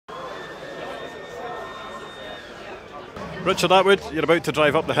Richard Attwood, you're about to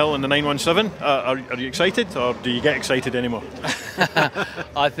drive up the hill in the 917. Are you excited, or do you get excited anymore?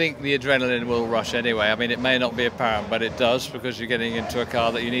 I think the adrenaline will rush anyway. I mean, it may not be apparent, but it does, because you're getting into a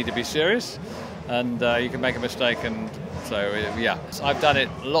car that you need to be serious, and you can make a mistake. And so, yeah, I've done it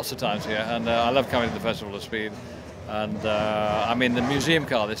lots of times here, and I love coming to the Festival of Speed. And I'm in the museum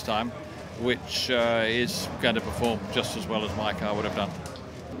car this time, which is going to perform just as well as my car would have done.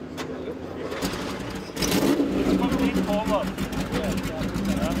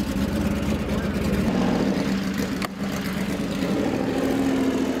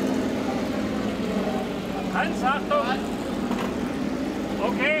 Hans, Achtung!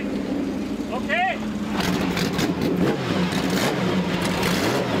 Okay, okay!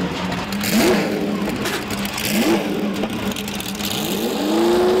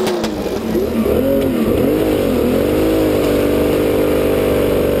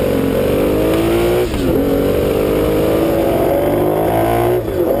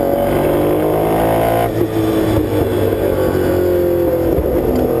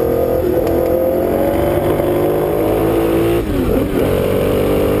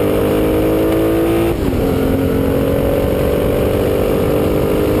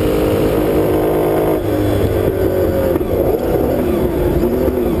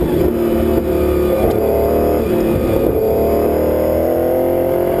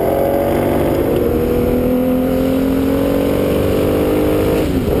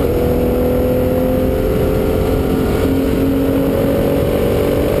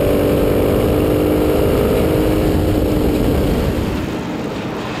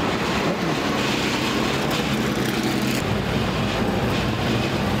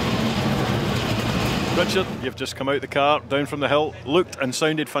 Richard, you've just come out the car, down from the hill, looked and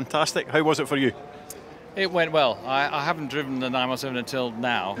sounded fantastic. How was it for you? It went well. I haven't driven the 917 until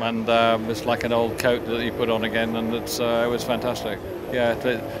now, and it's like an old coat that you put on again, and it was fantastic. Yeah,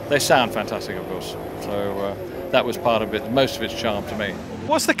 they sound fantastic, of course. So that was part of it, most of its charm to me.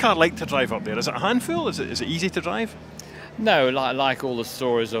 What's the car like to drive up there? Is it a handful? Is it easy to drive? No, like all the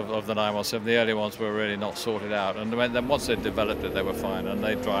stories of the 917, the early ones were really not sorted out, and then once they developed it, they were fine, and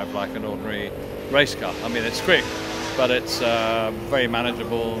they drive like an ordinary race car. I mean, it's quick, but it's very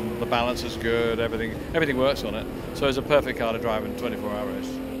manageable, and the balance is good, everything works on it, so it's a perfect car to drive in 24-hour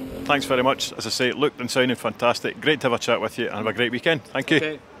race. Thanks very much. As I say, it looked and sounded fantastic. Great to have a chat with you, and have a great weekend. Thank you.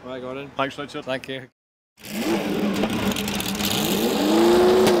 Okay, right, Gordon. Thanks, Richard. Thank you.